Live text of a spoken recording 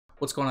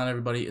What's going on,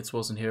 everybody? It's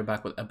Wilson here,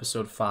 back with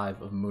episode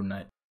 5 of Moon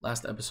Knight.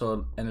 Last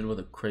episode ended with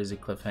a crazy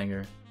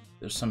cliffhanger.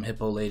 There's some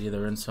hippo lady,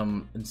 they're in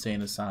some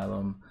insane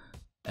asylum,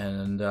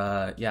 and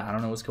yeah, I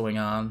don't know what's going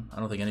on.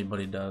 I don't think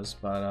anybody does,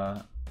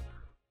 but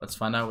let's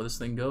find out where this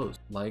thing goes.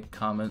 Like,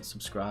 comment,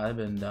 subscribe,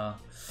 and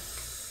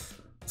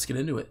let's get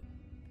into it.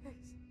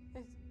 It's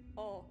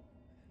all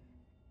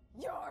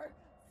your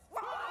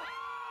fault!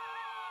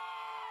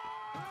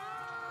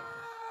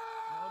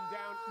 Calm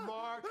down,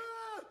 Mark.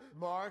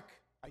 Mark,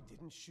 I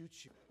didn't shoot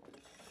you.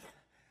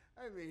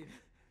 I mean,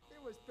 they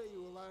must pay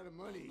you a lot of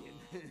money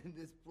in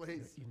this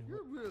place. You know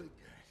You're really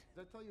good.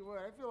 I tell you what,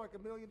 I feel like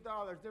 $1 million.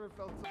 Never felt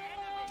so.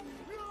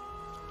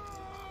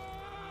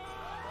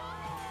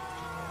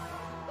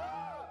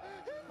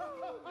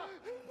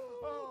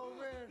 Oh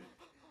man!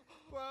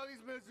 Wow,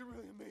 these men are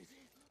really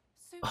amazing.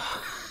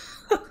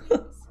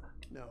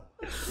 No.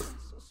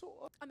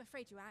 I'm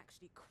afraid you are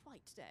actually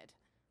quite dead.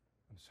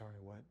 I'm sorry,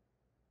 what?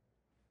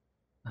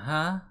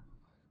 Huh?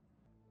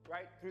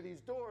 Right through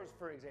these doors,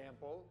 for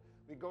example.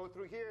 We go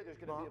through here, there's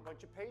gonna be a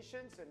bunch of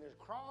patients, and there's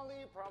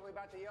Crawley, probably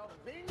about to yell,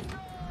 bingo!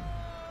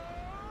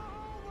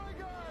 Oh my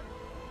god!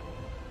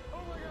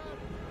 Oh my god!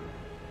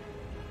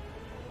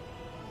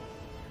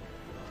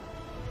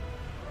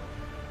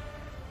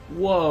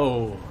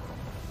 Whoa.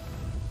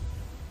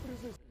 What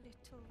is this?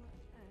 Little,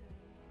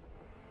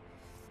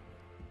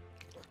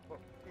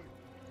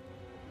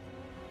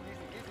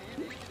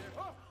 Easy there.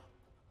 Oh!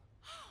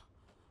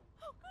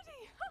 Oh,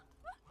 goody!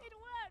 It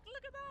worked!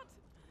 Look at that!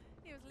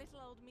 It was little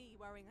old me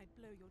worrying I'd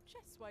blow your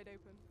chest wide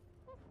open.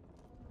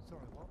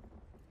 Sorry, what?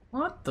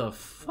 What the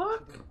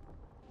fuck?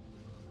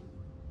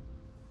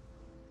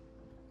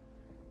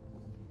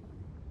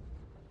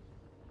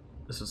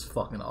 This is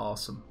fucking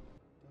awesome.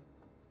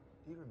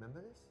 Do you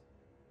remember this?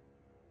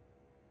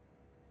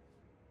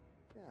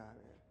 Yeah,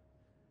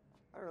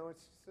 I don't know,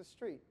 it's the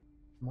street.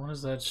 What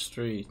is that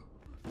street?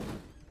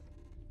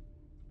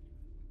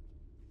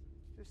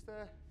 Just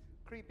a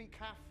creepy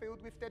calf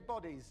filled with dead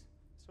bodies.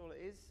 That's all it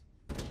is.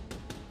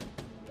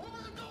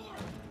 Open the door!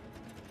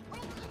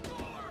 Open the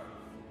door!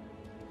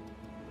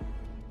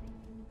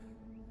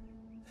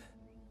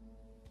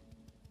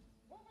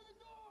 Open the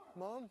door!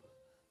 Mom?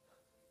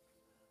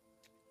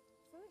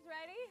 Food's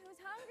ready. Who's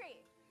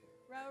hungry?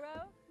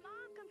 Roro?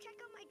 Mom, come check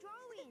out my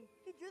drawing.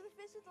 He drew the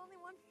fish with only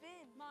one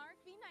fin. Mark,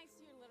 be nice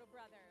to your little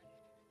brother.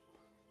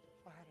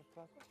 I had a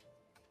thought.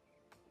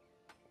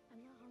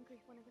 I'm not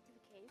hungry. Want to go to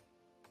the cave?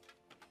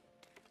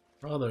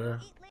 Brother.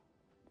 Eat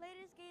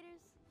later, skaters.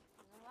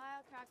 Been a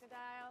while,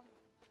 crocodile.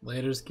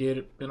 Later's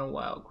kid, been a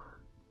while.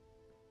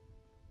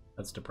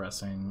 That's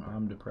depressing.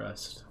 I'm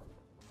depressed.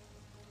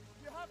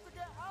 You have to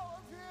get out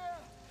of here!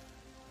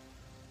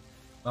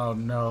 Oh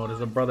no,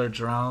 does a brother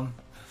drown?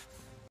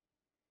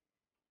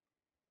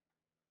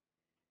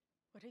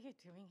 What are you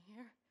doing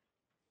here?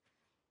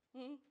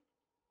 Hmm?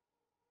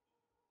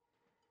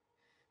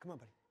 Come on,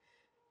 buddy.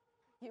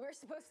 You were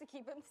supposed to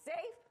keep him safe?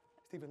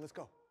 Steven, let's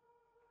go.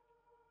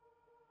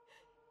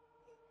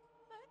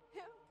 Let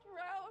him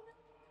drown.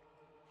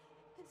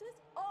 This is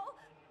all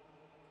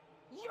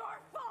your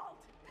fault!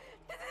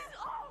 This is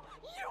all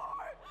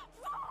your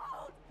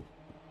fault!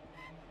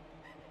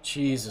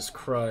 Jesus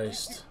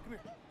Christ. We're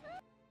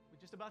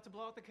just about to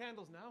blow out the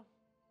candles now.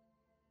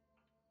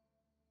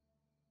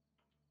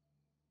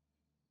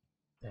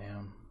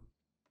 Damn.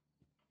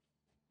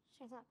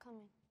 She's not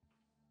coming.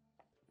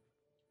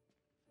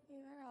 You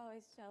were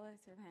always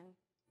jealous of him.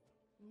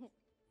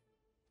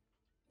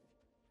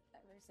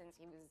 Ever since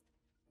he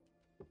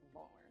was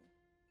born.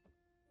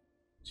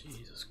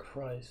 Jesus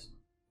Christ.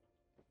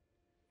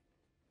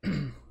 I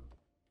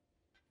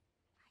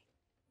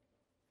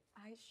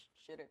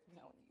should have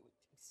known you would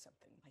do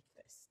something like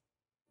this.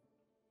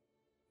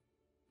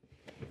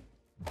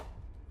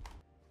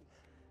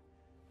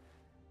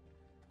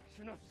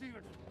 Enough,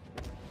 Steven.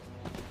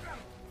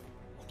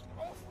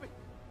 Off me!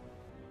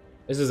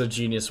 This is a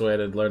genius way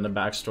to learn the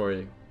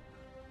backstory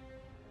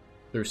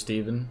through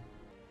Steven.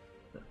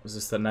 Was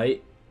this the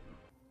night?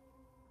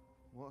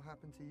 What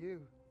happened to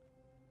you?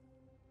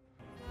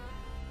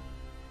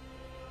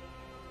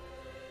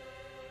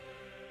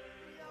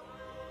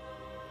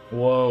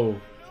 Whoa.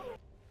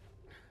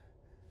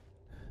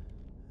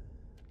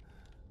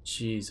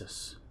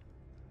 Jesus.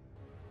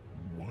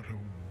 What a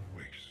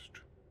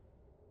waste.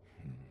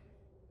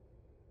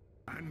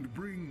 And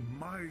bring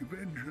my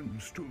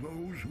vengeance to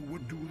those who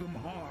would do them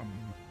harm.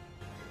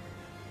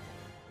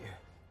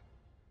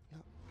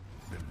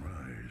 Then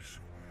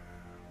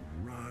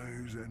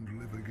rise and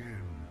live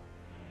again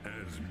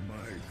as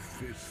my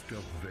fist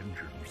of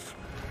vengeance,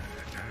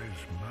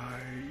 as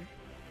my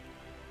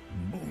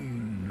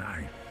Moon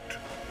Knight.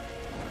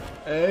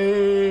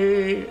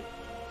 Hey.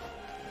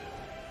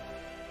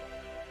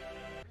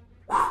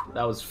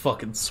 That was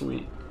fucking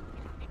sweet.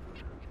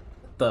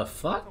 The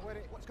fuck?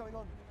 What's going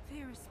on?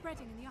 Fear is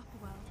spreading in the upper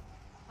world.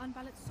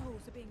 Unbalanced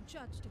souls are being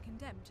judged and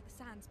condemned to the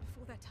sands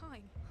before their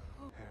time.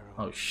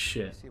 Oh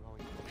shit. See what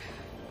we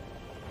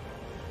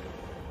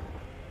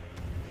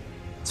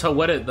So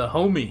what did the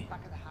homie?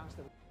 back at the house.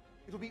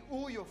 It'll be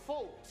all your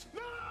fault.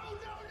 No, no,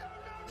 no,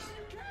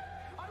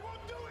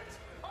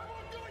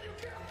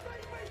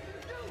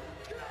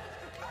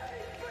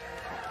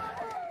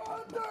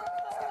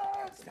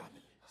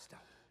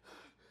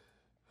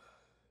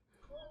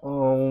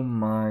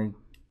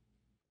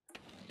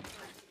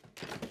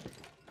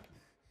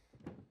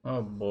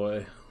 Oh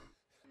boy.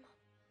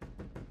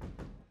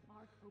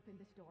 Mark, open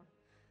this door.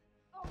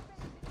 Open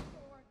this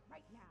door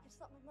right now. It's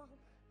not my mom.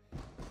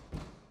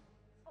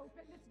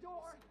 Open this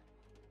door.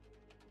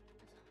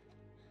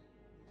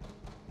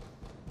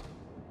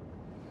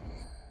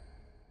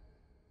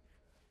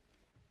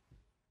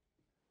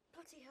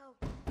 Bloody hell.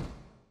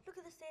 Look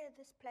at the state of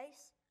this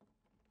place.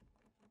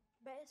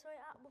 Better sort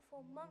it out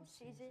before Mum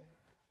sees it.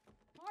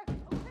 Mark,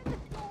 open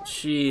this door.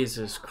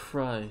 Jesus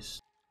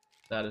Christ.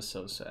 That is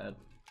so sad.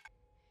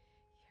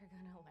 You're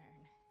gonna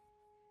learn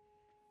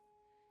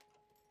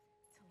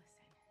to listen.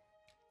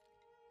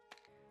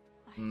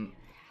 I Mm.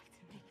 have to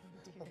make him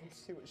do I want to this.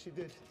 see what she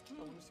did. I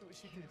want to see what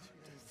she did.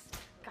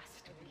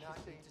 Disgusting. You're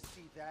not meant to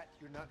see that.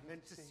 You're not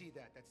meant to see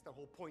that. That's the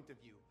whole point of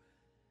you.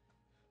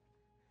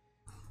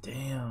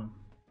 Damn.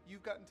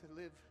 You've gotten to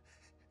live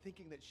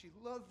thinking that she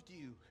loved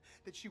you,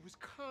 that she was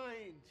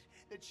kind,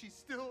 that she's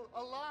still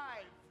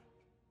alive.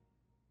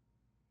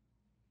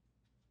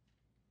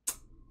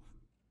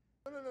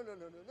 No, no, no, no,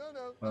 no, no, no,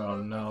 no.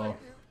 Oh no.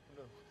 Thank you.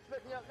 No.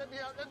 Let me out, let me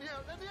out, let me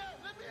out, let me out,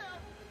 let me out,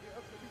 let me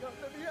out, let me out,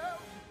 let me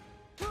out.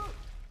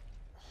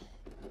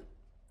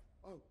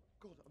 Oh,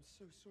 God, I'm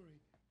so sorry.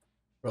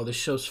 Bro, this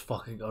show's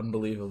fucking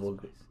unbelievable.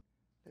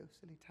 Little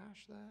silly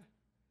Tash there.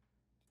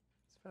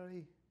 It's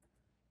very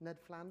Ned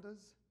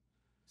Flanders.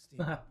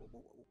 Steve. Okay,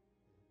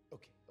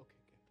 okay,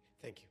 okay.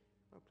 Thank you.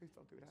 Oh, please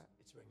don't do that.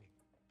 It's ringing.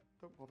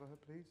 Don't bother her,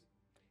 please.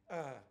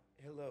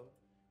 Hello,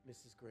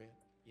 Mrs. Grant.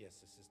 Yes,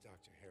 this is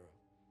Dr. Harrow.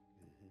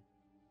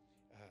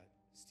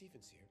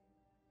 Stephen's here.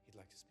 He'd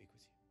like to speak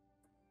with you.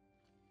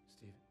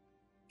 Stephen?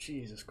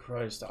 Jesus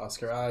Christ,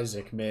 Oscar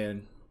Isaac,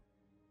 man.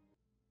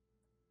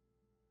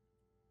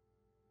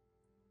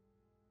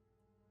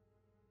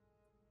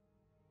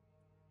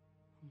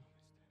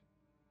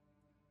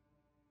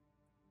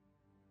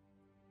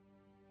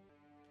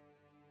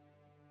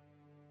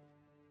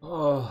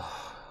 Oh.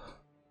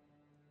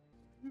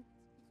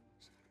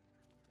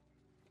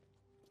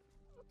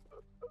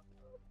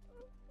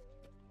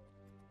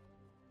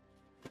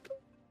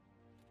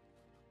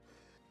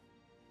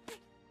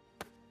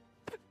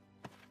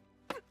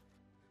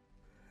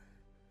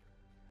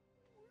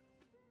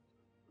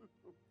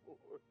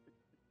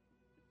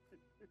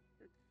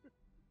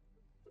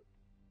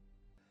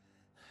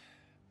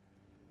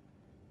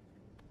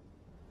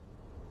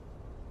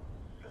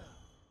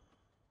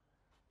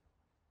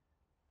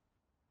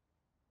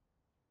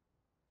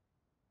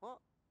 What?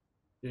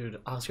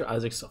 Dude, Oscar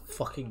Isaac's a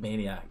fucking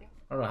maniac.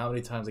 I don't know how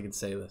many times I can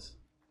say this.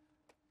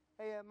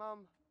 Hey,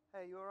 Mum.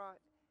 Hey, you alright?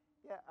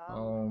 Yeah,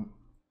 would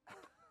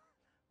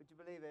you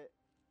believe it?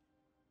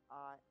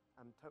 I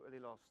am totally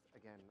lost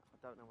again. I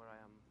don't know where I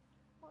am.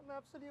 What an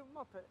absolute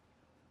muppet.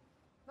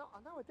 No,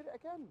 I know I did it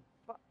again,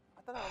 but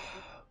I don't know.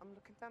 I'm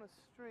looking down a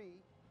street.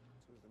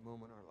 This was the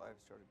moment our lives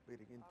started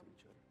bleeding into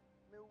each other.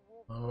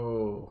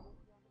 Oh.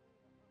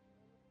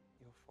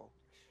 Your fault.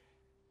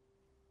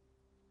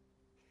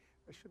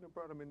 I shouldn't have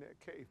brought him in that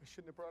cave. I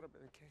shouldn't have brought him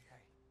in the cave.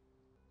 Hey,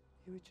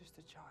 you were just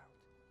a child.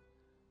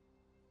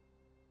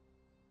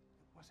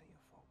 It wasn't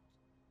your fault.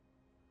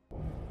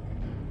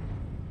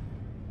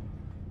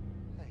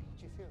 Hey,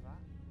 did you feel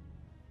that?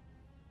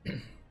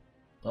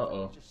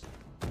 Uh-oh. Just...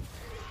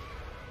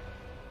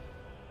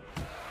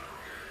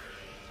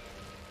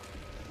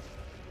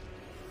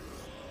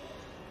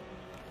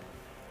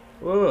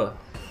 Ugh.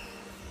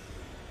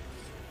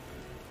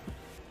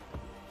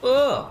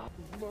 Ugh.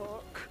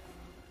 Mark,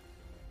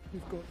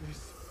 you've got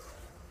this.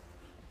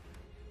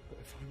 But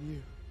if I'm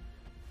you,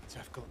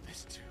 I've got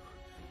this too.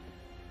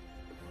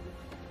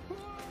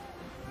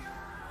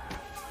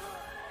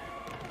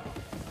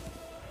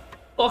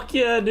 Fuck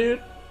yeah,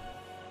 dude.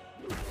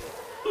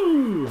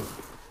 Ooh.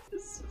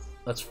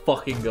 Let's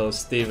fucking go,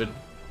 Steven.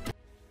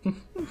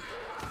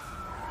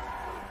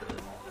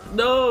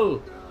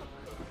 No!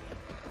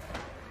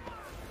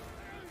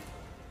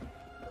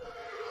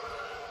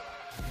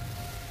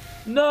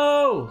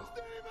 No!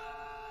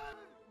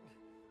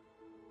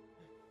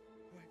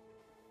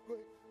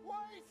 Wait,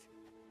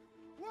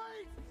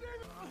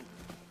 Stephen!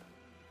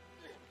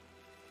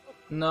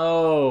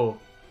 No!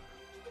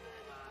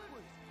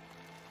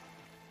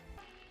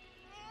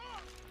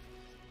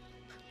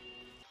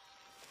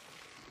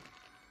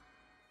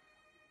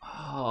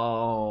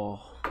 Oh.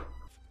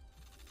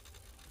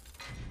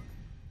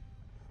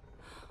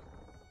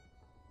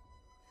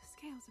 The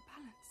scales are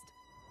balanced.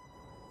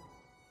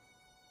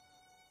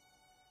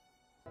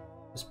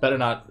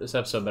 This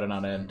episode better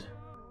not end.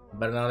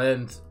 Better not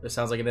end. It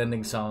sounds like an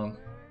ending song.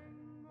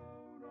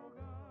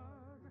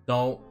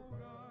 Don't.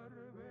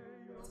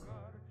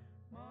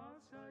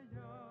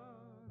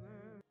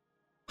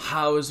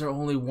 How is there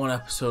only one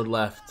episode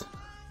left?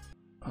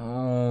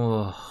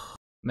 Oh,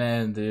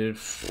 man, dude.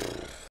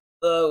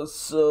 That was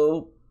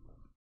so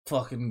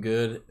fucking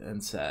good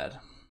and sad.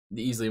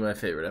 Easily my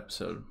favorite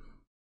episode.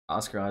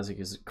 Oscar Isaac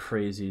is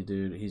crazy,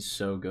 dude. He's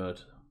so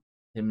good.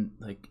 Him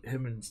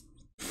and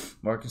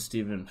Mark and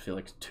Steven feel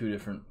like two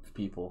different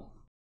people.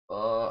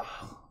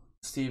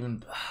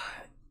 Steven,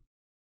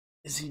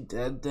 is he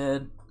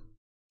dead?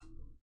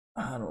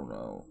 I don't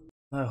know.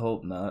 I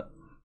hope not.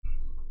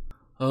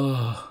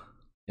 Oh,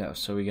 yeah.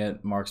 So we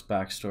get Mark's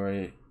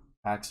backstory.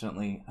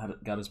 Accidentally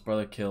got his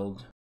brother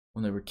killed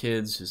when they were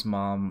kids. His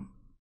mom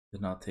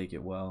did not take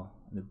it well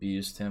and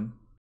abused him.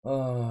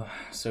 Oh,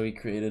 so he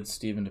created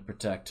Steven to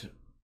protect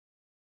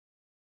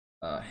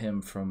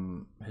him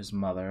from his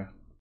mother.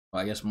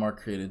 Well, I guess Mark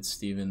created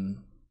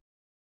Steven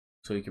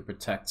so he could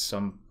protect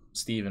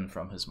Steven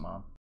from his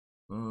mom.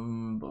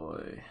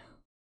 Boy,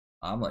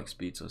 I'm like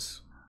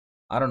speechless.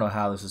 I don't know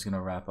how this is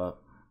gonna wrap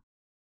up.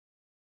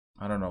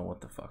 I don't know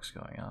what the fuck's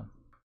going on.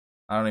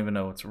 I don't even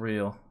know what's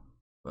real,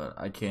 but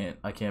I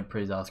can't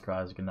praise Oscar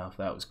Isaac enough.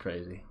 That was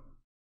crazy.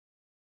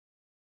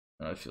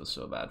 And I feel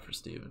so bad for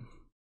Steven.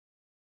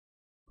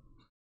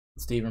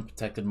 Steven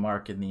protected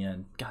Mark in the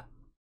end. God,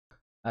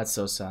 that's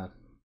so sad.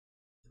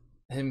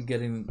 Him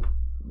getting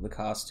the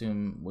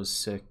costume was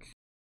sick.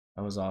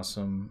 That was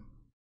awesome.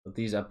 But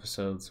these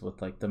episodes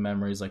with like the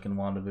memories like in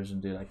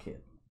WandaVision, dude, I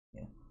can't.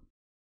 Yeah.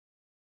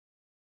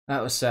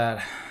 That was sad.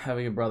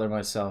 Having a brother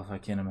myself, I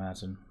can't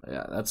imagine. But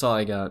yeah, that's all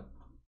I got.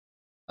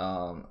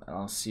 And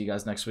I'll see you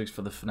guys next week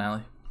for the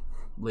finale.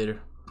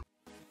 Later.